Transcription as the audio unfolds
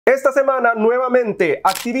Esta semana, nuevamente,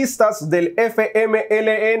 activistas del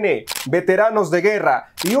FMLN, veteranos de guerra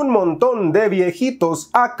y un montón de viejitos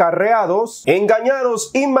acarreados, engañados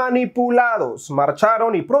y manipulados,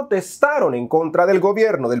 marcharon y protestaron en contra del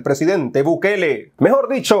gobierno del presidente Bukele. Mejor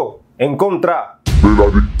dicho, en contra de la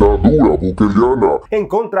dictadura bukeliana. En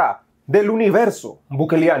contra del universo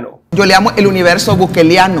bukeliano. Yo le amo el universo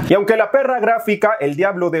bukeliano. Y aunque la perra gráfica, el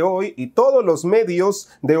diablo de hoy y todos los medios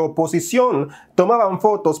de oposición tomaban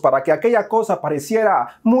fotos para que aquella cosa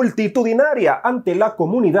pareciera multitudinaria ante la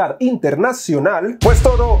comunidad internacional, pues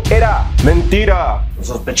todo era mentira. Lo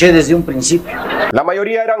sospeché desde un principio. La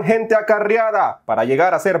mayoría eran gente acarreada para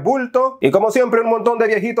llegar a ser bulto y como siempre un montón de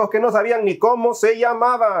viejitos que no sabían ni cómo se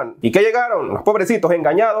llamaban. ¿Y que llegaron? Los pobrecitos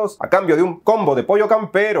engañados a cambio de un combo de pollo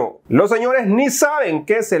campero. Los señores ni saben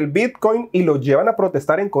qué es el Bitcoin y los llevan a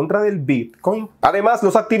protestar en contra del Bitcoin. Además,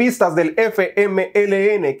 los activistas del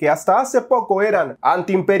FMLN, que hasta hace poco eran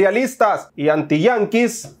antiimperialistas y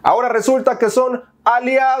anti-yanquis, ahora resulta que son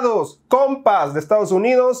aliados, compas de Estados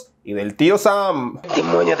Unidos y del tío Sam.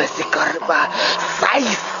 Demonio de ese corva, ¡sai!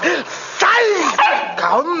 ¡Sai!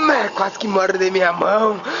 ¡Come! ¡Quase que muerde minha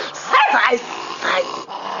mão! ¡Sai! ¡Sai!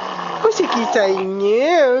 Você que sai,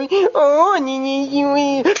 oh, niño,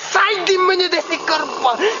 ¡sai, demonio de ese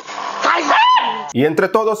corva! ¡Sai! Y entre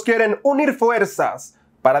todos quieren unir fuerzas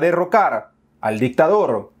para derrocar al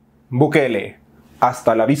dictador Bukele.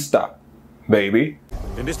 Hasta la vista, baby.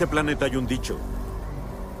 En este planeta hay un dicho: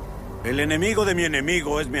 el enemigo de mi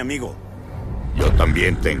enemigo es mi amigo. Yo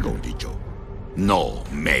también tengo un dicho: no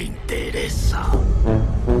me interesa.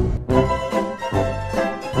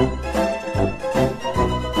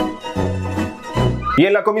 Y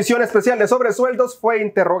en la Comisión Especial de Sobresueldos fue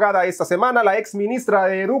interrogada esta semana la ex ministra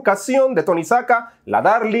de Educación de Tonisaca, la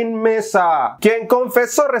Darlene Mesa, quien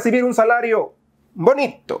confesó recibir un salario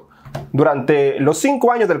bonito durante los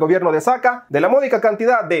 5 años del gobierno de Saca de la módica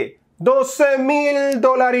cantidad de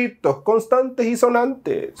 $12,000 constantes y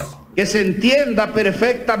sonantes. Que se entienda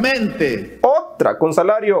perfectamente. Otra con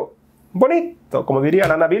salario bonito, como diría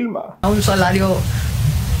la Ana Vilma. Un salario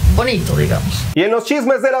bonito, digamos. Y en los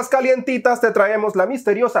chismes de las calientitas te traemos la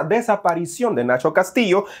misteriosa desaparición de Nacho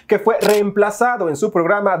Castillo, que fue reemplazado en su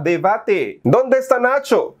programa Debate. ¿Dónde está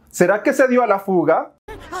Nacho? ¿Será que se dio a la fuga?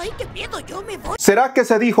 Ay, qué miedo, yo me voy. ¿Será que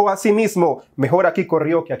se dijo a sí mismo, mejor aquí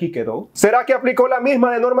corrió que aquí quedó? ¿Será que aplicó la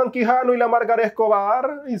misma de Norman Quijano y la Margarita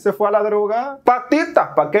Escobar y se fue a la droga? Patitas,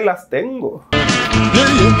 ¿pa' qué las tengo?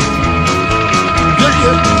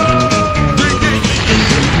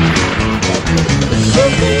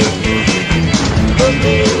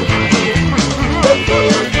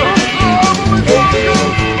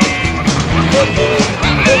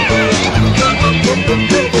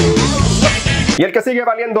 Y el que sigue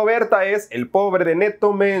valiendo Berta es el pobre de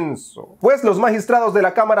Neto Menso. Pues los magistrados de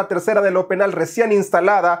la Cámara Tercera de lo Penal recién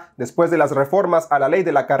instalada, después de las reformas a la ley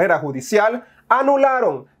de la carrera judicial,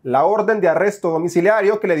 anularon la orden de arresto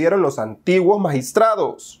domiciliario que le dieron los antiguos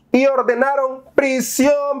magistrados. Y ordenaron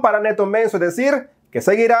prisión para Neto Menso, es decir, que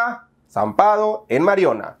seguirá zampado en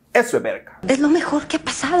Mariona. Eso es verga. Es lo mejor que ha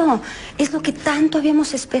pasado. Es lo que tanto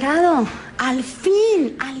habíamos esperado. Al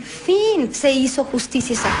fin se hizo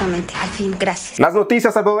justicia exactamente. Al fin, gracias. Las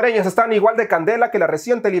noticias salvadoreñas están igual de candela que la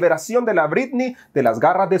reciente liberación de la Britney de las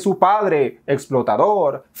garras de su padre,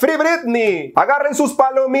 explotador. ¡Free Britney! Agarren sus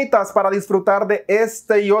palomitas para disfrutar de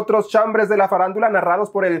este y otros chambres de la farándula narrados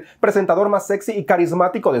por el presentador más sexy y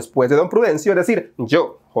carismático después de Don Prudencio, es decir,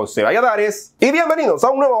 yo, José Valladares. Y bienvenidos a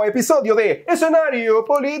un nuevo episodio de Escenario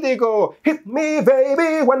Político. Hit me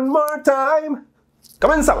baby one more time.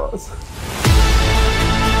 Comenzamos.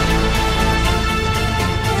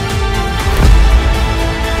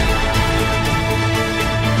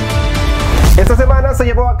 Esta semana se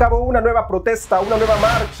llevó a cabo una nueva protesta, una nueva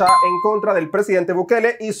marcha en contra del presidente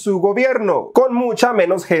Bukele y su gobierno, con mucha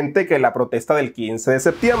menos gente que la protesta del 15 de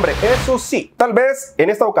septiembre. Eso sí, tal vez en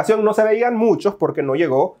esta ocasión no se veían muchos porque no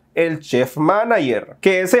llegó el chef manager,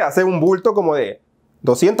 que se hace un bulto como de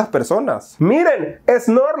 200 personas. Miren,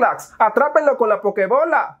 Snorlax, atrápenlo con la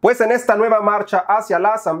pokebola. Pues en esta nueva marcha hacia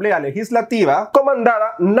la Asamblea Legislativa,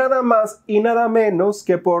 comandada nada más y nada menos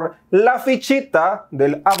que por la fichita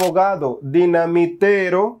del abogado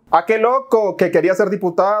dinamitero, aquel loco que quería ser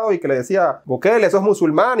diputado y que le decía, Bukele, sos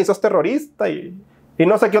musulmán y sos terrorista y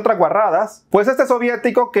no sé qué otras guarradas. Pues este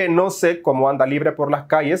soviético, que no sé cómo anda libre por las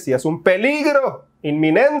calles y es un peligro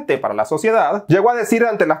inminente para la sociedad, llegó a decir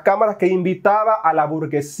ante las cámaras que invitaba a la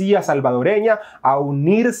burguesía salvadoreña a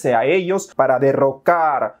unirse a ellos para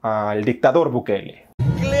derrocar al dictador Bukele.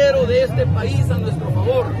 Clero de este país a nuestro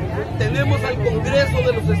favor. Tenemos al Congreso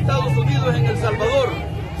de los Estados Unidos en El Salvador.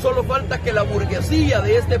 Solo falta que la burguesía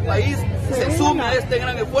de este país se sume a este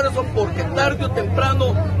gran esfuerzo, porque tarde o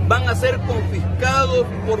temprano van a ser confiscados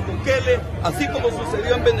por Bukele, así como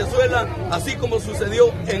sucedió en Venezuela, así como sucedió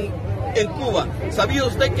en Cuba. ¿Sabía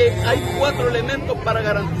usted que hay 4 elementos para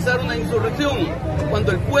garantizar una insurrección?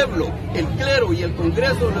 Cuando el pueblo, el clero y el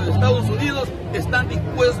Congreso de los Estados Unidos están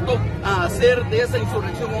dispuestos a hacer de esa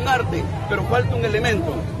insurrección un arte, pero falta un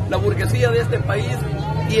elemento. La burguesía de este país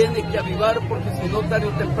tiene que avivar, porque si no, tarde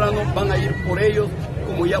o temprano van a ir por ellos,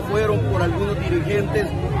 como ya fueron por algunos dirigentes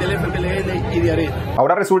del FMLN y de Arena.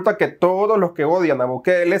 Ahora resulta que todos los que odian a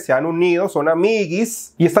Bukele se han unido, son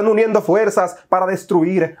amiguis y están uniendo fuerzas para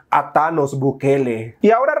destruir a Thanos Bukele.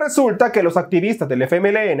 Y ahora resulta que los activistas del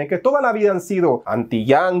FMLN, que toda la vida han sido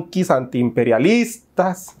anti-yanquis,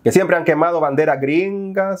 anti-imperialistas, que siempre han quemado banderas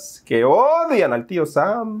gringas, que odian al tío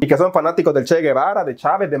Sam y que son fanáticos del Che Guevara, de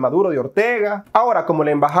Chávez, de Maduro, de Ortega, ahora como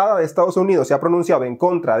la embajada de Estados Unidos se ha pronunciado en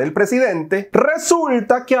contra del presidente,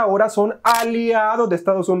 resulta que ahora son aliados de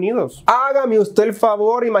Estados Unidos. Hágame usted el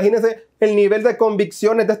favor, imagínese el nivel de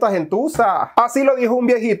convicciones de esta gentuza. Así lo dijo un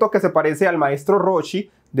viejito que se parece al maestro Roshi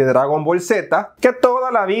de Dragon Ball Z, que toda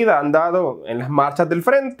la vida ha andado en las marchas del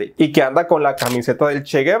frente y que anda con la camiseta del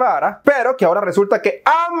Che Guevara, pero que ahora resulta que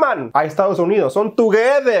aman a Estados Unidos, son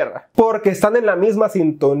together, porque están en la misma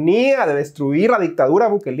sintonía de destruir la dictadura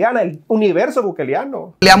bukeliana, el universo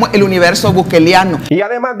bukeliano. Le amo el universo bukeliano. Y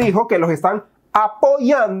además dijo que los están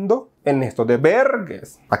apoyando en estos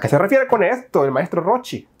desvergues. ¿A qué se refiere con esto el maestro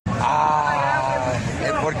Rochi?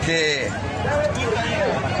 Porque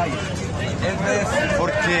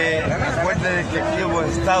recuerden que aquí hemos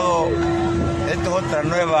estado, esto es otra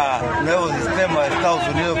nuevo sistema de Estados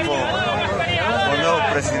Unidos con nuevo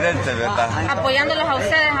presidente, ¿verdad? Apoyándolos a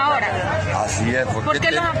ustedes ahora. Así es. ¿Por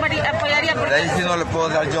qué los apoyaría? De ahí sí no le puedo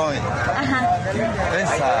dar join.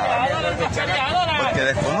 Porque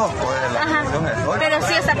desconozco la cuestión de hoy. Pero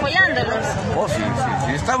sí es apoyándolos. Oh, sí.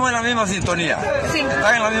 Estamos en la misma sintonía. Sí.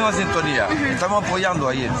 Están en la misma sintonía. Estamos apoyando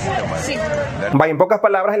ahí el sistema. Sí. Vaya, en pocas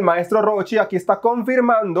palabras, el maestro Rochi aquí está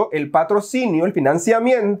confirmando el patrocinio, el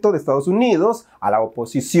financiamiento de Estados Unidos a la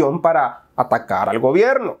oposición para atacar al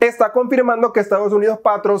gobierno. Está confirmando que Estados Unidos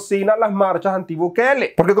patrocina las marchas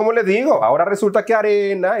anti-Bukele. Porque como les digo, ahora resulta que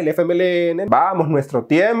Arena, el FMLN, vamos, nuestro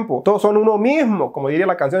tiempo, todos son uno mismo, como diría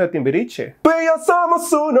la canción de Timbiriche. Tú y yo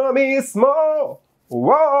somos uno mismo.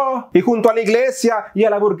 ¡Wow! Y junto a la iglesia y a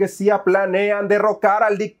la burguesía planean derrocar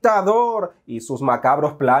al dictador y sus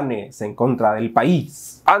macabros planes en contra del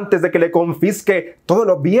país, antes de que le confisque todos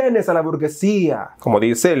los bienes a la burguesía, como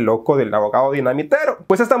dice el loco del abogado dinamitero.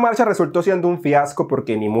 Pues esta marcha resultó siendo un fiasco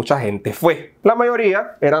porque ni mucha gente fue. La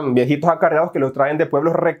mayoría eran viejitos acarreados que los traen de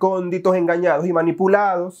pueblos recónditos, engañados y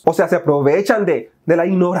manipulados. O sea, se aprovechan de la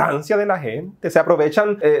ignorancia de la gente, se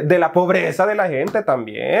aprovechan de la pobreza de la gente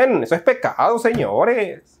también. Eso es pecado,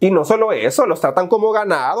 señores. Y no solo eso, los tratan como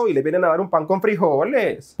ganado y les vienen a dar un pan con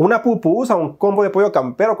frijoles, una pupusa, un combo de pollo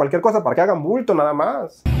campero, cualquier cosa para que hagan bulto nada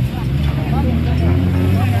más.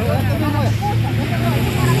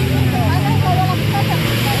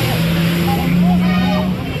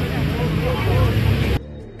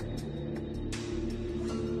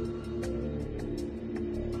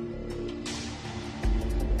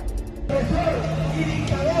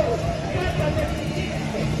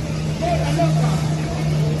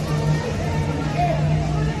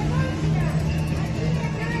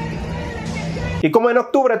 Y como en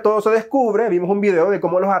octubre todo se descubre, vimos un video de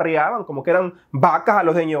cómo los arriaban, como que eran vacas a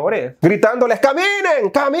los señores, gritándoles ¡caminen!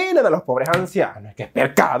 ¡Caminen! A los pobres ancianos. ¡Qué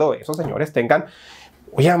pecado eso, señores! Tengan,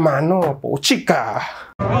 oye, mano, puchica.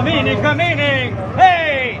 ¡Caminen, caminen!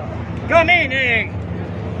 ¡Hey! ¡Caminen!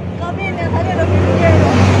 ¡Caminen!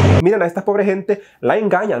 Miren, a esta pobre gente la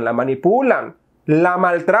engañan, la manipulan, la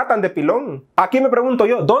maltratan de pilón. Aquí me pregunto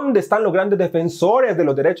yo, ¿dónde están los grandes defensores de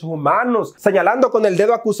los derechos humanos? Señalando con el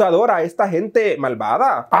dedo acusador a esta gente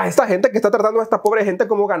malvada, a esta gente que está tratando a esta pobre gente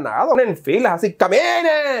como ganado. En filas así,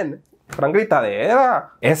 ¡caminen! Gran gritadera.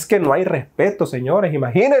 Es que no hay respeto, señores,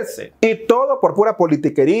 imagínense. Y todo por pura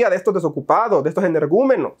politiquería de estos desocupados, de estos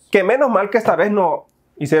energúmenos. Que menos mal que esta vez no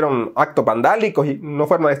hicieron actos vandálicos y no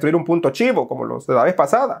fueron a destruir un punto chivo como los de la vez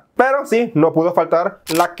pasada. Pero sí, no pudo faltar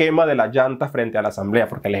la quema de las llantas frente a la asamblea,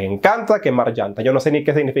 porque les encanta quemar llantas. Yo no sé ni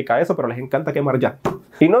qué significa eso, pero les encanta quemar llantas.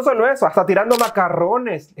 Y no solo eso, hasta tirando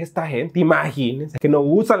macarrones. Esta gente, imagínense, que no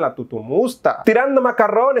usan la tutumusta. Tirando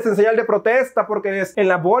macarrones en señal de protesta, porque en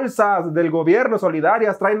las bolsas del gobierno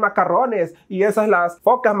solidarias traen macarrones, y esas las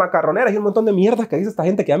focas macarroneras y un montón de mierdas que dice esta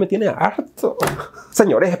gente que ya me tiene harto.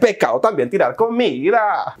 Señores, es pecado también tirar comida.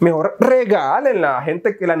 sea, mejor regálenla a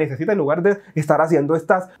gente que la necesita en lugar de estar haciendo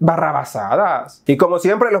estas barrabasadas. Y como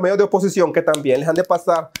siempre, los medios de oposición que también les han de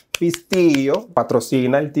pasar pistillo,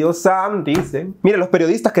 patrocina el tío Sam, dicen. Mire, los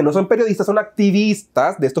periodistas que no son periodistas son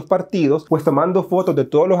activistas de estos partidos, pues tomando fotos de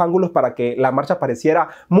todos los ángulos para que la marcha pareciera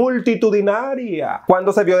multitudinaria,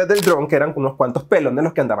 cuando se vio desde el dron que eran unos cuantos pelones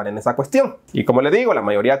los que andaban en esa cuestión. Y como le digo, la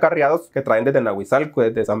mayoría acarreados que traen desde Nahuizalco,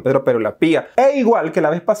 desde San Pedro Pero La Pía. E igual que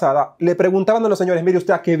la vez pasada, le preguntaban a los señores, mire,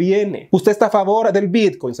 ¿usted a qué viene? ¿Usted está a favor del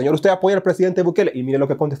Bitcoin? Señor, ¿usted apoya al presidente Bukele? Y mire lo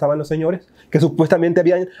que contestaban los señores, que supuestamente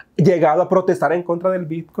habían llegado a protestar en contra del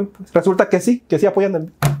Bitcoin. Pues resulta que sí apoyan el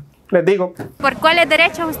Bitcoin. Les digo. ¿Por cuáles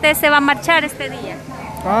derechos usted se va a marchar este día?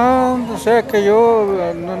 O sea que yo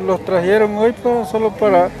los trajeron hoy solo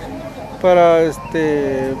para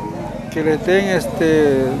que les den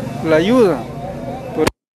la ayuda.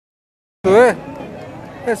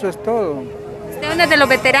 Eso es todo. ¿Usted es uno de los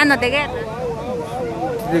veteranos de guerra?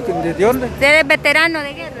 ¿De dónde? ¿Usted es veterano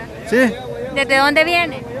de guerra? Sí. ¿Desde dónde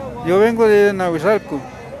viene? Yo vengo de Nahuizalco,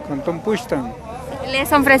 Cantón Puxtan.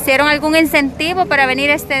 ¿Les ofrecieron algún incentivo para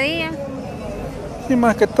venir este día? Sí,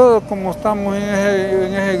 más que todo, como estamos en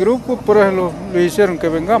ese grupo, por eso lo hicieron que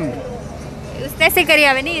vengamos. ¿Usted sí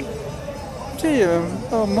quería venir? Sí, de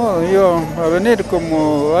todos modos, yo a venir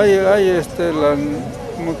como hay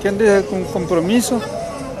como quien dice, un compromiso,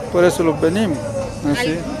 por eso los venimos.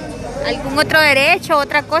 Así. ¿Algún otro derecho,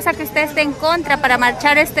 otra cosa que usted esté en contra para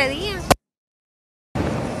marchar este día?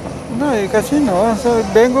 No, casi no,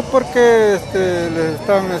 vengo porque les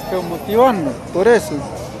están motivando, por eso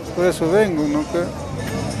vengo, ¿no?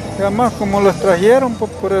 Que además como los trajeron, pues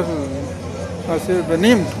por eso así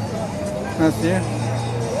venimos, así es.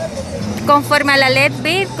 Conforme a la ley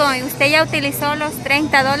Bitcoin, ¿usted ya utilizó los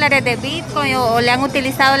 $30 de Bitcoin o le han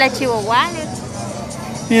utilizado el archivo wallet?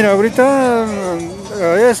 Mira, ahorita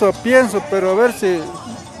a eso pienso, pero a ver si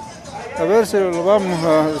lo vamos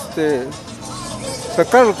a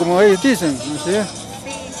sacarlo como ellos dicen, así es.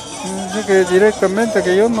 Sí. Así que directamente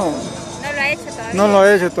que yo no lo he hecho todavía. No lo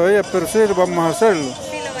he hecho todavía, pero sí vamos a hacerlo.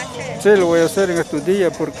 Sí lo va a hacer. Sí lo voy a hacer en estos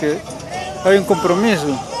días porque hay un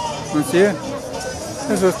compromiso, así es.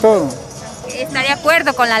 Eso es todo. ¿Está de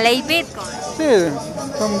acuerdo con la ley Bitcoin? Sí,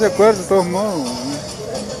 estamos de acuerdo de todos modos,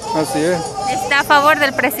 así es. ¿Está a favor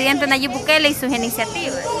del presidente Nayib Bukele y sus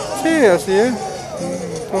iniciativas? Sí, así es.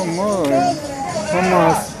 De todos modos,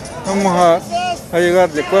 vamos a llegar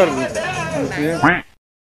de acuerdo, así es.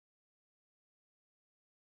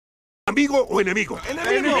 ¿Amigo o enemigo?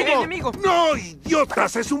 Enemigo. No,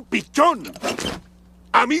 idiotas, es un pichón.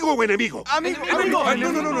 ¿Amigo o enemigo? Amigo.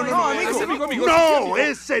 No,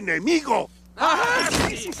 es enemigo. Ajá,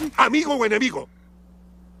 sí. ¿Amigo o enemigo?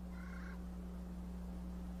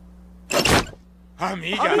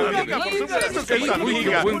 Amiga, por supuesto que es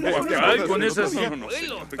amiga. Con esa sí.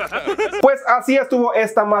 Pues así estuvo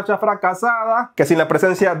esta marcha fracasada, que sin la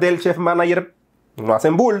presencia del chef manager no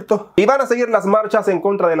hacen bulto. Y van a seguir las marchas en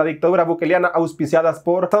contra de la dictadura bukeliana auspiciadas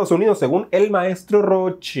por Estados Unidos, según el maestro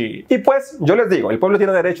Rochi. Y pues, yo les digo, el pueblo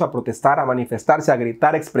tiene derecho a protestar, a manifestarse, a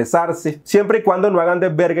gritar, a expresarse, siempre y cuando no hagan de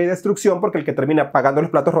verga y destrucción, porque el que termina pagando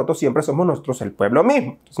los platos rotos siempre somos nosotros, el pueblo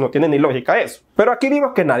mismo. Entonces no tiene ni lógica eso. Pero aquí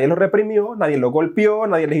vimos que nadie los reprimió, nadie los golpeó,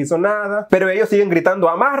 nadie les hizo nada, pero ellos siguen gritando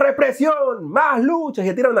a más represión, más luchas, y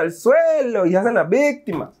se tiran al suelo y hacen las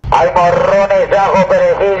víctimas. Hay morrones, ajo,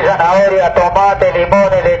 perejil, zanahoria, tomate, limón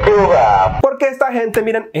y lechuga. Porque esta gente,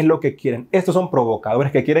 miren, es lo que quieren. Estos son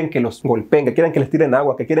provocadores que quieren que los golpeen, que quieren que les tiren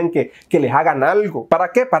agua, que quieren que les hagan algo.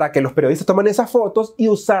 ¿Para qué? Para que los periodistas tomen esas fotos y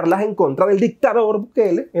usarlas en contra del dictador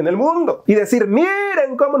Bukele en el mundo. Y decir,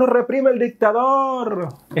 miren cómo nos reprime el dictador.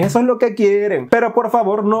 Eso es lo que quieren. Pero por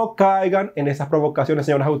favor, no caigan en esas provocaciones,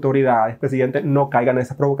 señoras autoridades, presidente, no caigan en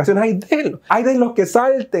esas provocaciones. Hay de los que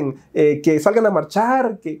salten, que salgan a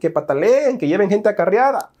marchar, que pataleen, que lleven gente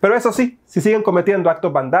acarreada. Pero eso sí, si siguen cometiendo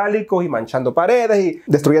actos vandálicos y manchando paredes y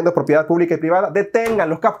destruyendo propiedad pública y privada,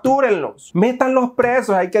 deténganlos, captúrenlos, métanlos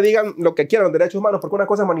presos, hay que digan lo que quieran, los derechos humanos, porque una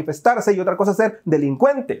cosa es manifestarse y otra cosa es ser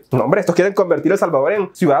delincuentes. No, hombre, estos quieren convertir El Salvador en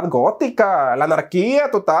ciudad gótica, la anarquía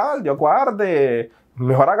total, Dios guarde.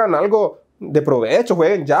 Mejor hagan algo de provecho,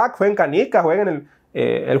 jueguen jack, jueguen canicas, jueguen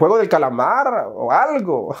el juego del calamar o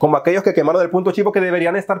algo, como aquellos que quemaron el punto chivo, que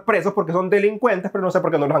deberían estar presos porque son delincuentes, pero no sé por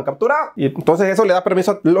qué no los han capturado. Y entonces eso le da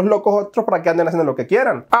permiso a los locos otros para que anden haciendo lo que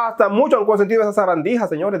quieran. Hasta mucho han consentido esas sabandijas,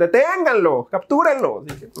 señores. Deténganlos, captúrenlos,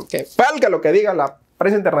 que valga lo que diga la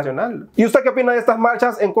prensa internacional. ¿Y usted qué opina de estas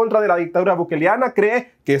marchas en contra de la dictadura bukeliana?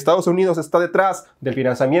 ¿Cree que Estados Unidos está detrás del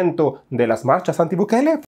financiamiento de las marchas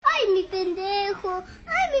anti-Bukele? ¡Ay, mi pendejo!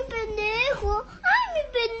 ¡Ay, mi pendejo! ¡Ay, mi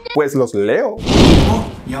pendejo! Pues los leo. Oh,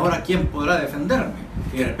 ¿y ahora quién podrá defenderme?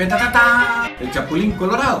 Y de repente, ¡ta! El Chapulín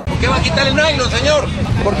Colorado. ¿Por qué va a quitar el nylon, señor?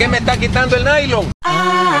 ¿Por qué me está quitando el nylon?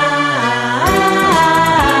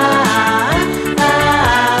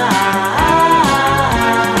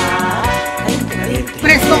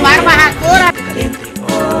 Presto barbas ahora.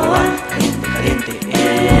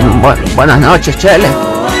 Buenas noches, Chele.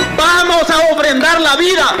 ¡Vamos a ofrendar la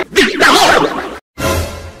vida! ¡Dictador!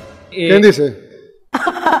 ¿Quién dice?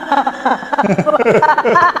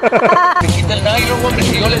 Me quita el nylon, hombre,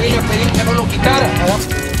 que yo le vine a pedir que no lo quitara.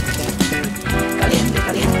 Caliente,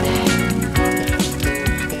 caliente.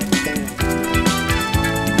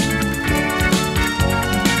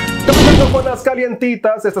 Con las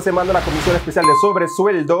calientitas, esta semana la Comisión Especial de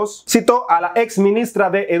Sobresueldos citó a la ex ministra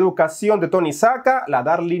de Educación de Tonisaca, la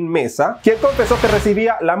Darlene Mesa, quien confesó que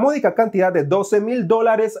recibía la módica cantidad de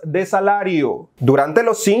 $12,000 de salario durante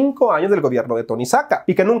los 5 años del gobierno de Tonisaca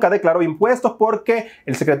y que nunca declaró impuestos porque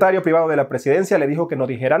el secretario privado de la presidencia le dijo que no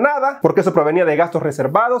dijera nada porque eso provenía de gastos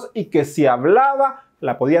reservados y que si hablaba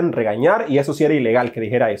la podían regañar y eso sí era ilegal que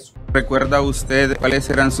dijera eso. ¿Recuerda usted cuáles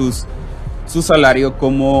eran su salario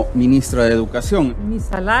como ministra de Educación? Mi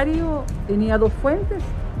salario tenía 2 fuentes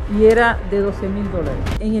y era de $12,000.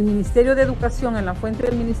 En el Ministerio de Educación, en la fuente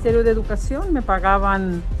del Ministerio de Educación, me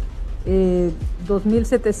pagaban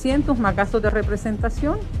 2.700 más gastos de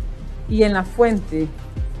representación y en la fuente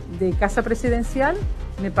de Casa Presidencial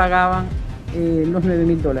me pagaban los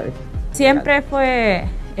 $9,000. ¿Siempre fue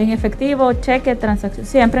en efectivo, cheque, transacción?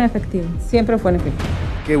 Siempre en efectivo. Siempre fue en efectivo.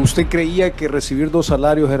 Que usted creía que recibir 2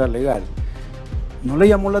 salarios era legal. ¿No le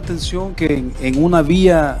llamó la atención que en una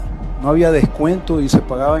vía no había descuento y se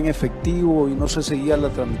pagaba en efectivo y no se seguía la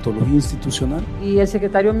tramitología institucional? Y el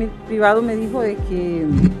secretario privado me dijo de que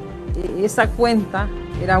esa cuenta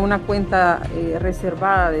era una cuenta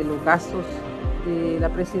reservada de los gastos de la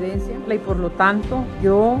presidencia y por lo tanto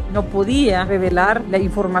yo no podía revelar la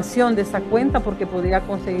información de esa cuenta porque podría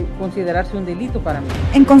considerarse un delito para mí.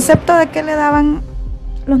 ¿En concepto de qué le daban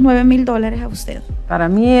los $9,000 a usted? Para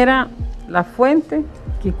mí era la fuente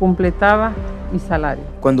que completaba mi salario.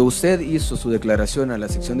 Cuando usted hizo su declaración a la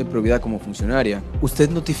sección de probidad como funcionaria, ¿usted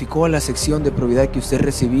notificó a la sección de probidad que usted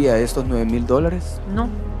recibía estos $9,000? No.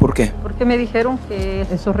 ¿Por qué? Porque me dijeron que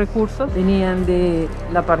esos recursos venían de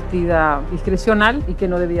la partida discrecional y que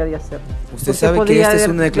no debía de hacerlo. ¿Usted sabe que esta es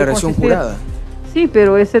una declaración jurada? Sí,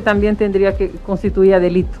 pero ese también tendría que constituir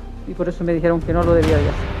delito y por eso me dijeron que no lo debía de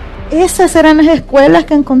hacer. Esas eran las escuelas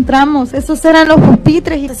que encontramos, esos eran los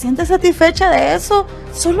pupitres. ¿Y se siente satisfecha de eso?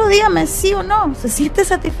 Solo dígame sí o no. ¿Se siente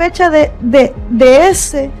satisfecha de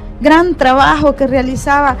ese gran trabajo que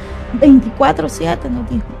realizaba 24/7, nos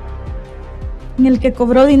dijo, en el que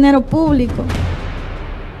cobró dinero público?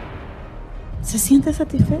 ¿Se siente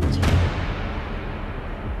satisfecha?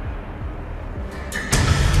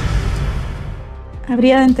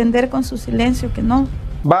 Habría de entender con su silencio que no.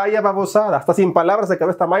 Vaya babosada, hasta sin palabras se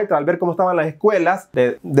quedó esta maestra al ver cómo estaban las escuelas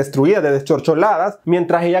destruidas, deschorcholadas,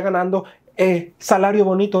 mientras ella ganando salario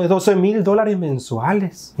bonito de $12,000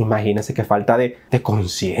 mensuales. Imagínense qué falta de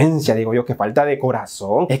conciencia, digo yo, qué falta de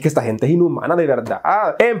corazón. Es que esta gente es inhumana de verdad.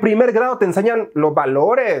 En primer grado te enseñan los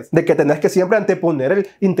valores de que tenés que siempre anteponer el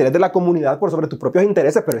interés de la comunidad por sobre tus propios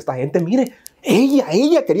intereses, pero esta gente, mire,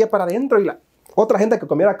 ella quería para adentro y la otra gente que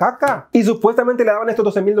comiera caca. Y supuestamente le daban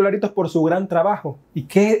estos $12,000 por su gran trabajo. ¿Y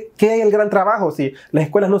qué hay el gran trabajo si las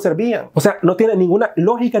escuelas no servían? O sea, no tiene ninguna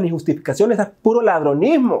lógica ni justificación, es puro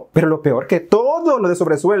ladronismo. Pero lo peor que todo lo de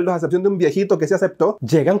sobresueldos, a excepción de un viejito que se aceptó,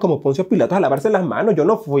 llegan como Poncio Pilatos a lavarse las manos. Yo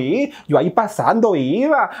no fui, yo ahí pasando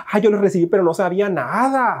iba. Yo lo recibí pero no sabía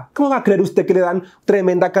nada. ¿Cómo va a creer usted que le dan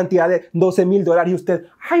tremenda cantidad de $12,000 y usted,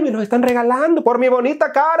 me los están regalando por mi bonita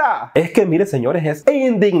cara? Es que mire, señores, es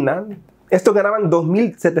indignante. Estos ganaban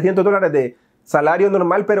 $2,700 de salario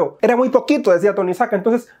normal, pero era muy poquito, decía Tonisaca.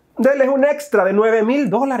 Entonces, denles un extra de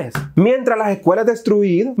 $9,000. Mientras las escuelas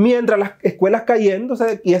destruidas, mientras las escuelas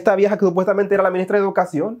cayéndose, y esta vieja que supuestamente era la ministra de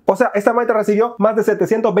Educación. O sea, esta maestra recibió más de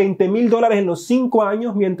 $720,000 en los 5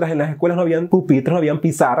 años, mientras en las escuelas no habían pupitres, no habían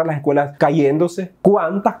pizarras, las escuelas cayéndose.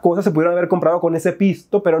 ¿Cuántas cosas se pudieron haber comprado con ese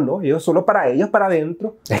pisto? Pero no, ellos solo para ellos, para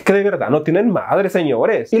adentro. Es que de verdad no tienen madre,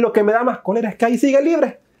 señores. Y lo que me da más cólera es que ahí sigue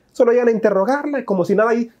libre. Solo llegan a interrogarla y como si nada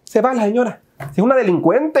ahí se va la señora. Si es una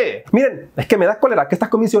delincuente. Miren, es que me da cólera que estas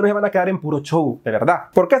comisiones van a quedar en puro show, de verdad.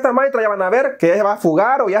 Porque esta maestra ya van a ver que ella se va a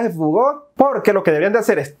fugar o ya se fugó. Porque lo que deberían de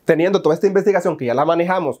hacer es, teniendo toda esta investigación que ya la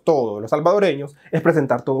manejamos todos los salvadoreños, es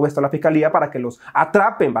presentar todo esto a la fiscalía para que los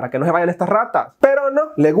atrapen, para que no se vayan estas ratas. Pero no,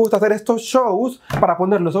 les gusta hacer estos shows para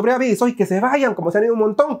ponerlos sobre aviso y que se vayan, como se han ido un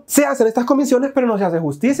montón. Se hacen estas comisiones, pero no se hace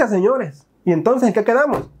justicia, señores. Y entonces, ¿en qué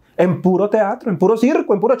quedamos? en puro teatro, en puro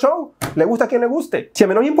circo, en puro show. Le gusta a quien le guste. Si a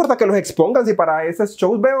mí no me importa que los expongan, si para esos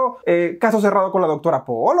shows veo Caso Cerrado con la doctora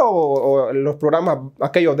Polo o los programas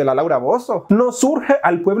aquellos de la Laura Bozzo. No surge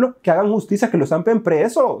al pueblo que hagan justicia, que los zampen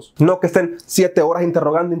presos. No que estén 7 horas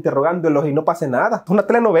interrogándolos y no pase nada. Es una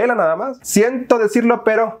telenovela nada más. Siento decirlo,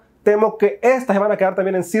 pero temo que estas se van a quedar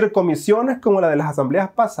también en circomisiones como la de las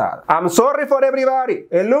asambleas pasadas. I'm sorry for everybody.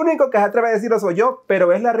 El único que se atreve a decirlo soy yo,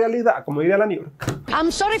 pero es la realidad, como diría la New York.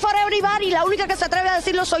 I'm sorry for everybody. La única que se atreve a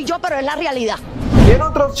decirlo soy yo, pero es la realidad. Y en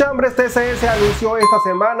otros chambres, TCS anunció esta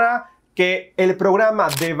semana que el programa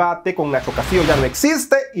Debate con Nacho Castillo ya no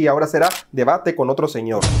existe y ahora será Debate con otro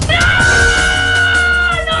señor. ¡No!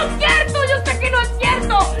 ¡No es cierto! Yo sé que no es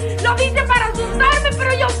cierto. Lo dice para asustarme,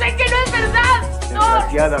 pero yo sé que no es verdad.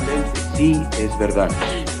 Desgraciadamente sí es verdad.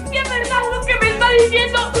 Si es verdad lo que me está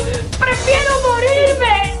diciendo, prefiero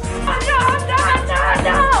morirme. ¡No!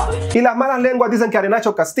 Y las malas lenguas dicen que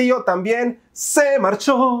Nacho Castillo también se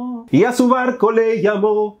marchó y a su barco le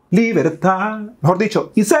llamó Libertad. Mejor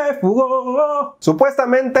dicho, y se fugó.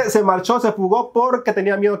 Supuestamente se marchó, se fugó porque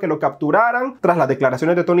tenía miedo que lo capturaran tras las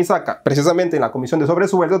declaraciones de Tony Saca, precisamente en la comisión de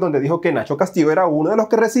sobresueldos, donde dijo que Nacho Castillo era uno de los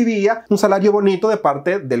que recibía un salario bonito de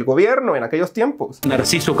parte del gobierno en aquellos tiempos.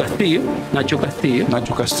 Nacho Castillo.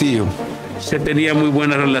 Se tenía muy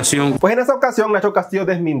buena relación. Pues en esa ocasión Nacho Castillo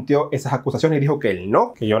desmintió esas acusaciones y dijo que él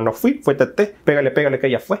no, que yo no fui, fue Tete, pégale que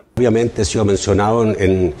ella fue. Obviamente ha sido mencionado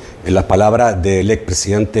en las palabras del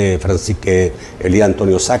expresidente Elías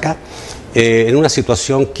Antonio Saca, en una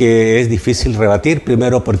situación que es difícil rebatir,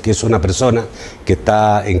 primero porque es una persona que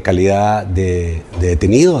está en calidad de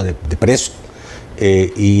detenido, de preso,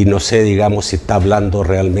 y no sé, digamos, si está hablando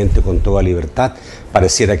realmente con toda libertad,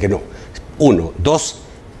 pareciera que no. Uno. Dos,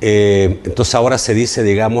 entonces ahora se dice,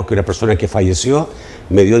 digamos, que una persona que falleció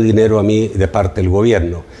me dio dinero a mí de parte del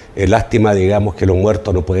gobierno. Lástima, digamos, que los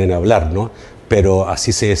muertos no pueden hablar, ¿no? Pero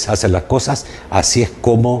así se hacen las cosas, así es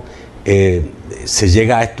como se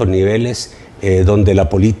llega a estos niveles donde la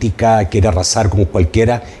política quiere arrasar con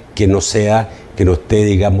cualquiera que no esté,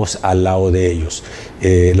 digamos, al lado de ellos.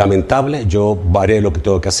 Lamentable, yo haré lo que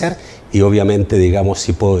tengo que hacer y obviamente, digamos,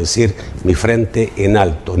 sí puedo decir mi frente en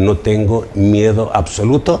alto. No tengo miedo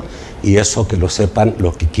absoluto y eso que lo sepan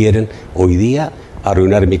los que quieren hoy día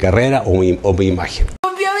arruinar mi carrera o mi imagen.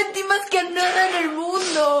 Confiaba en ti más que a nada en el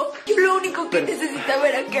mundo. Yo lo único que necesitaba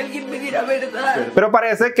era que alguien me diera verdad. Pero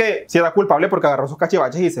parece que sí era culpable porque agarró sus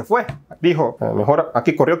cachivaches y se fue. Dijo, mejor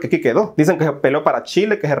aquí corrió que aquí quedó. Dicen que se peló para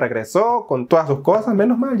Chile, que se regresó con todas sus cosas.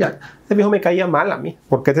 Menos mal, ya. Ese viejo me caía mal a mí.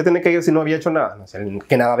 ¿Por qué se tiene que ir si no había hecho nada? No sé,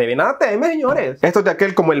 que nada debe, nada teme, señores. Esto es de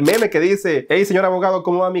aquel como el meme que dice, hey, señor abogado,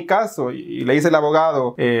 ¿cómo va mi caso? Y le dice el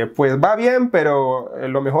abogado, pues va bien, pero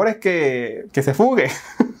lo mejor es que se fugue.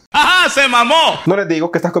 ¡Ajá! ¡Se mamó! No les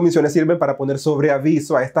digo que estas comisiones sirven para poner sobre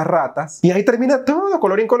aviso a estas ratas. Y ahí termina todo,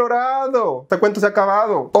 colorín colorado. Este cuento se ha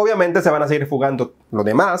acabado. Obviamente se van a seguir fugando los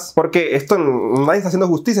demás, porque esto nadie está haciendo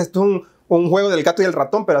justicia. Esto es un juego del gato y el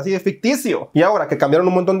ratón, pero así de ficticio. Y ahora que cambiaron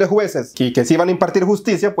un montón de jueces que sí van a impartir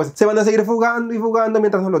justicia, pues se van a seguir fugando y fugando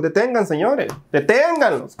mientras nos los detengan, señores.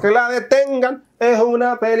 Deténganlos, que la detengan. Es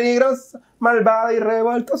una peligrosa, malvada y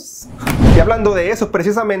revoltosa. Y hablando de eso,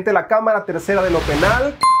 precisamente la Cámara Tercera de lo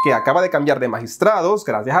Penal, que acaba de cambiar de magistrados,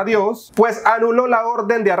 gracias a Dios, pues anuló la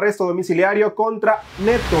orden de arresto domiciliario contra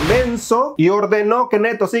Neto Menso y ordenó que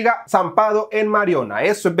Neto siga zampado en Mariona.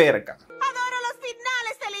 Eso es verga.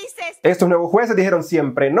 Estos nuevos jueces dijeron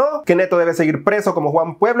siempre no, que Neto debe seguir preso como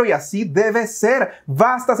Juan Pueblo y así debe ser.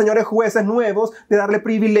 Basta, señores jueces nuevos, de darle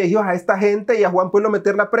privilegios a esta gente y a Juan Pueblo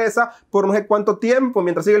meterla presa por no sé cuánto tiempo.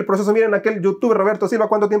 Mientras sigue el proceso, miren aquel youtuber Roberto Silva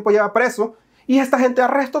cuánto tiempo lleva preso. Y esta gente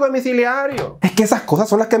arresto domiciliario. Es que esas cosas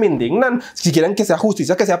son las que me indignan. Si quieren que sea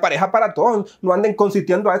justicia, que sea pareja para todos. No anden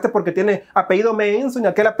consintiendo a este porque tiene apellido Menso y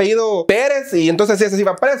aquel apellido Pérez y entonces ese sí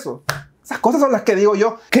va preso. Esas cosas son las que digo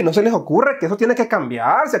yo, que no se les ocurre, que eso tiene que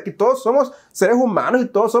cambiarse. Aquí todos somos seres humanos y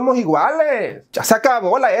todos somos iguales. Ya se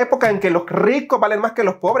acabó la época en que los ricos valen más que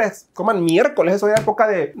los pobres. Coman miércoles, eso era época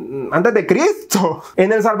de antes de Cristo.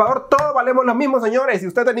 En El Salvador todos valemos los mismos, señores. Si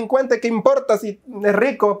usted es delincuente, ¿qué importa si es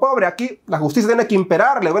rico o pobre? Aquí la justicia tiene que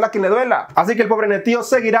imperar, le duela a quien le duela. Así que el pobre netío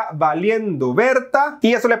seguirá valiendo Berta.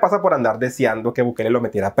 Y eso le pasa por andar deseando que Bukele lo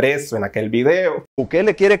metiera preso en aquel video.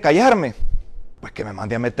 Bukele quiere callarme. Pues que me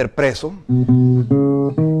mande a meter preso.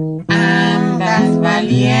 Andas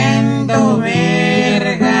valiendo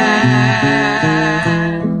verga.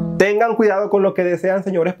 Tengan cuidado con lo que desean,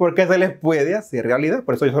 señores, porque se les puede hacer realidad.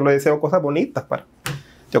 Por eso yo solo deseo cosas bonitas para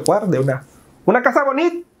yo guarde una casa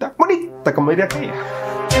bonita, bonita, como diría aquella.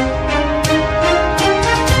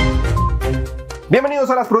 Bienvenidos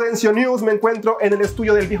a las Prudencio News. Me encuentro en el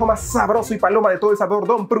estudio del viejo más sabroso y paloma de todo El Salvador,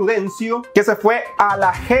 don Prudencio, que se fue a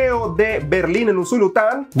la Geo de Berlín en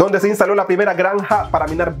Usulután, donde se instaló la primera granja para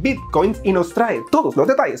minar bitcoins y nos trae todos los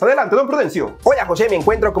detalles. Adelante, don Prudencio. Hola José, me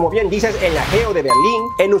encuentro como bien dices en la Geo de Berlín,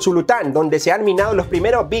 en Usulután, donde se han minado los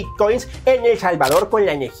primeros bitcoins en El Salvador con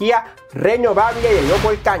la energía renovable de los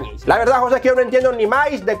volcanes. La verdad, José, es que yo no entiendo ni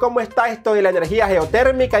más de cómo está esto de la energía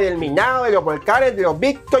geotérmica y del minado de los volcanes, de los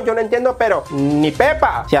bitcoins. Yo no entiendo, pero ni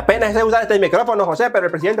pepa. Si apenas sé usar este micrófono, José, pero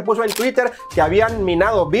el presidente puso en Twitter que habían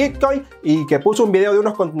minado bitcoin y que puso un video de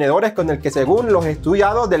unos contenedores con el que, según los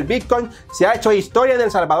estudiados del bitcoin, se ha hecho historia en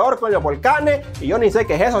El Salvador con los volcanes. Y yo ni sé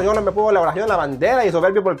qué es eso. Yo no me puedo la oración, la bandera y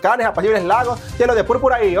soberbios volcanes, apacibles lagos, cielos de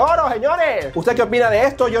púrpura y oro, señores. ¿Usted qué opina de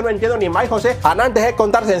esto? Yo no entiendo ni más, José. Antes es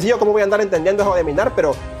contar sencillo cómo voy a andar entendiendo eso de minar,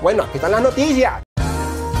 pero bueno, aquí están las noticias.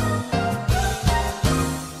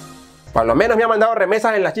 Por lo menos me ha mandado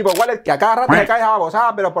remesas en la Chivo Wallet, que a cada rato se cae esa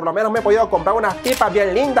babosada, pero por lo menos me he podido comprar unas pipas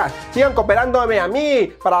bien lindas. Sigan cooperándome a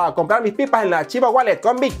mí para comprar mis pipas en la Chivo Wallet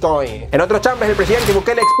con Bitcoin. En otros chambres, el presidente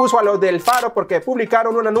Bukele expuso a los del Faro porque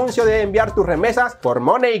publicaron un anuncio de enviar tus remesas por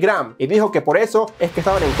MoneyGram y dijo que por eso es que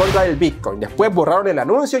estaban en contra del Bitcoin. Después borraron el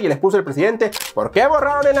anuncio y les puso el presidente: ¿por qué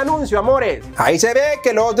borraron el anuncio, amores? Ahí se ve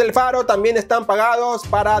que los del Faro también están pagados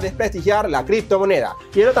para desprestigiar la criptomoneda.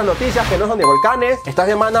 Y en otras noticias que no son de volcanes, esta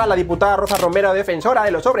semana la diputada Rosa Romero, defensora de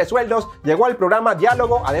los sobresueldos, llegó al programa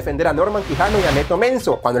Diálogo a defender a Norman Quijano y a Neto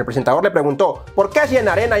Menso. Cuando el presentador le preguntó ¿por qué si en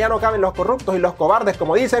arena ya no caben los corruptos y los cobardes,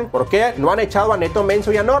 como dicen, por qué no han echado a Neto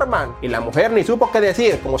Menso y a Norman? Y la mujer ni supo qué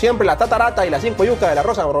decir, como siempre la tatarata y la cinco yuca de la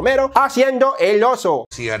Rosa Romero, haciendo el oso.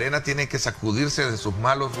 Si arena tiene que sacudirse de sus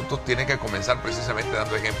malos frutos, tiene que comenzar precisamente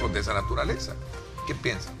dando ejemplos de esa naturaleza. ¿Qué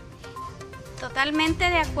piensa? Totalmente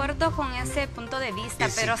de acuerdo con ese punto de vista,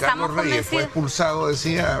 pero si estamos Carlos Reyes fue convencidos. expulsado,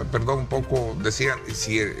 decían,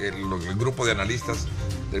 si el grupo de analistas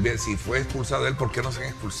del bien, si fue expulsado él, ¿por qué no se han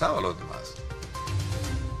expulsado a los demás?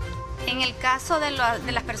 En el caso de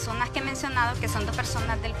las personas que he mencionado, que son dos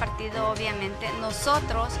personas del partido, obviamente,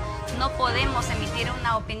 nosotros no podemos emitir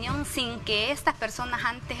una opinión sin que estas personas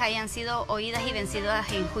antes hayan sido oídas y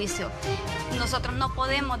vencidas en juicio. Nosotros no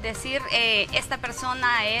podemos decir esta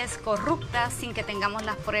persona es corrupta sin que tengamos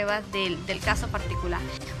las pruebas del caso particular,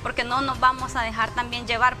 porque no nos vamos a dejar también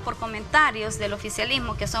llevar por comentarios del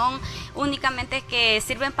oficialismo que son únicamente que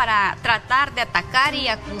sirven para tratar de atacar y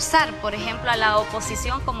acusar, por ejemplo, a la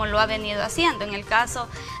oposición, como lo ha venido haciendo en el caso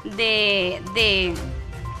de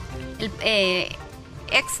el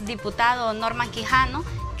ex diputado Norman Quijano,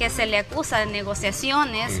 que se le acusa de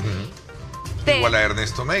negociaciones. Igual a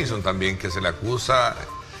Ernesto Mason también, que se le acusa,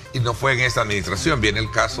 y no fue en esta administración, viene el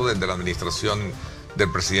caso desde la administración del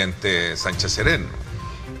presidente Sánchez Sereno.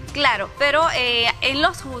 Claro, pero en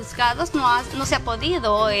los juzgados no se ha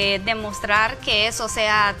podido demostrar que eso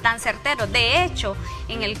sea tan certero. De hecho,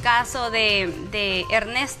 en el caso de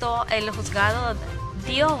Ernesto, el juzgado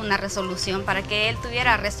dio una resolución para que él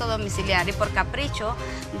tuviera arresto domiciliario, y por capricho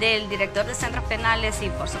del director de centros penales y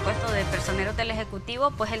por supuesto de personeros del Ejecutivo,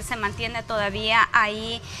 pues él se mantiene todavía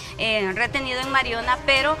ahí retenido en Mariona.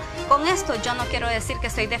 Pero con esto yo no quiero decir que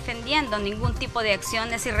estoy defendiendo ningún tipo de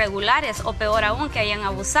acciones irregulares o peor aún que hayan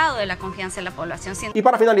abusado de la confianza de la población. Y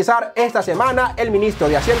para finalizar, esta semana el ministro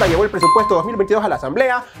de Hacienda llevó el presupuesto 2022 a la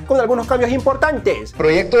Asamblea con algunos cambios importantes.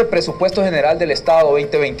 Proyecto de Presupuesto General del Estado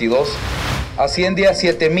 2022 asciende a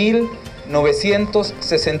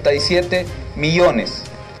 7.967 millones.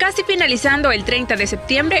 Casi finalizando el 30 de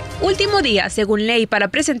septiembre, último día según ley para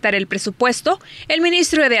presentar el presupuesto, el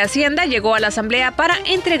ministro de Hacienda llegó a la Asamblea para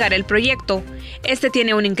entregar el proyecto. Este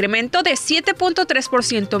tiene un incremento de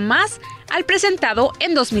 7.3% más al presentado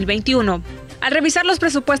en 2021. Al revisar los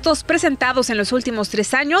presupuestos presentados en los últimos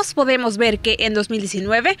 3 años, podemos ver que en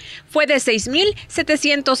 2019 fue de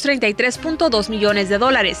 6.733.2 millones de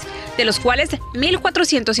dólares, de los cuales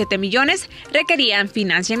 1.407 millones requerían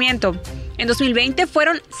financiamiento. En 2020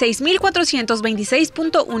 fueron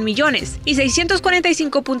 6.426.1 millones y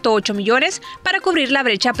 645.8 millones para cubrir la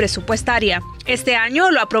brecha presupuestaria. Este año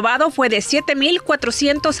lo aprobado fue de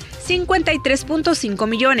 7.453.5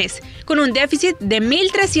 millones, con un déficit de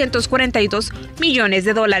 1.342 millones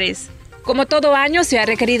de dólares. Como todo año se ha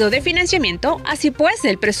requerido de financiamiento, así pues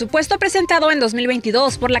el presupuesto presentado en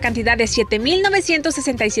 2022 por la cantidad de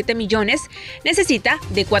 7.967 millones necesita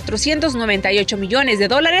de 498 millones de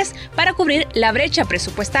dólares para cubrir la brecha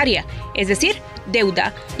presupuestaria, es decir,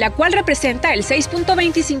 deuda, la cual representa el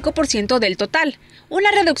 6.25% del total,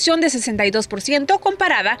 una reducción de 62%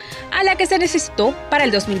 comparada a la que se necesitó para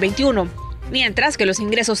el 2021. mientras que los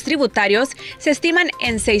ingresos tributarios se estiman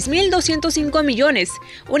en 6.205 millones,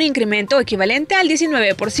 un incremento equivalente al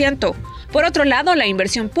 19%. Por otro lado, la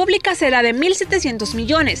inversión pública será de 1.700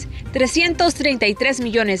 millones, 333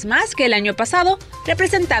 millones más que el año pasado,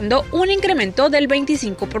 representando un incremento del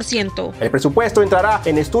 25%. El presupuesto entrará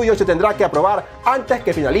en estudio y se tendrá que aprobar antes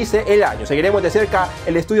que finalice el año. Seguiremos de cerca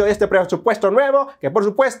el estudio de este presupuesto nuevo, que por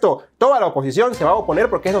supuesto toda la oposición se va a oponer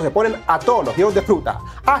porque estos se ponen a todos los hijos de fruta.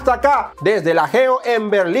 Hasta acá, desde la Geo en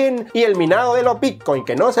Berlín y el minado de los Bitcoin,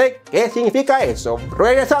 que no sé qué significa eso.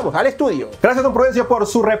 Regresamos al estudio. Gracias Don Prudencio por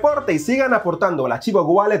su reporte y sigan aportando al archivo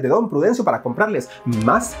wallet de Don Prudencio para comprarles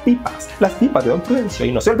más pipas, las pipas de Don Prudencio,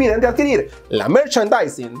 y no se olviden de adquirir la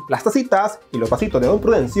merchandising, las tacitas y los vasitos de Don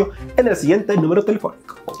Prudencio en el siguiente número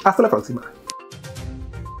telefónico. Hasta la próxima.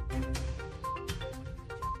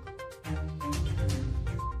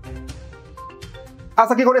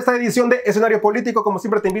 Hasta aquí con esta edición de Escenario Político. Como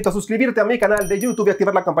siempre te invito a suscribirte a mi canal de YouTube y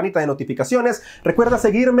activar la campanita de notificaciones. Recuerda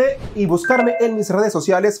seguirme y buscarme en mis redes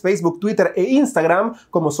sociales, Facebook, Twitter e Instagram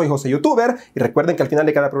como Soy Jose Youtuber. Y recuerden que al final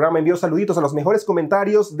de cada programa envío saluditos a los mejores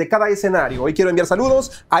comentarios de cada escenario. Hoy quiero enviar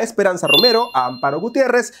saludos a Esperanza Romero, a Amparo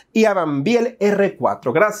Gutiérrez y a Bambiel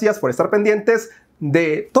R4. Gracias por estar pendientes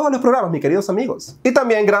de todos los programas, mis queridos amigos. Y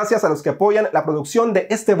también gracias a los que apoyan la producción de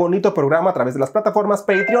este bonito programa a través de las plataformas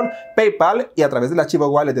Patreon, PayPal y a través del archivo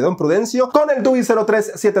wallet de Don Prudencio con el DUI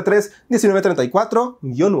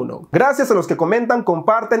 03731934-1. Gracias a los que comentan,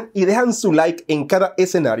 comparten y dejan su like en cada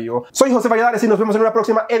escenario. Soy José Valladares y nos vemos en una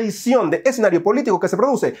próxima edición de Escenario Político que se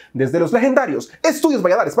produce desde los legendarios Estudios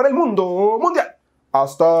Valladares para el mundo mundial.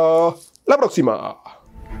 Hasta la próxima.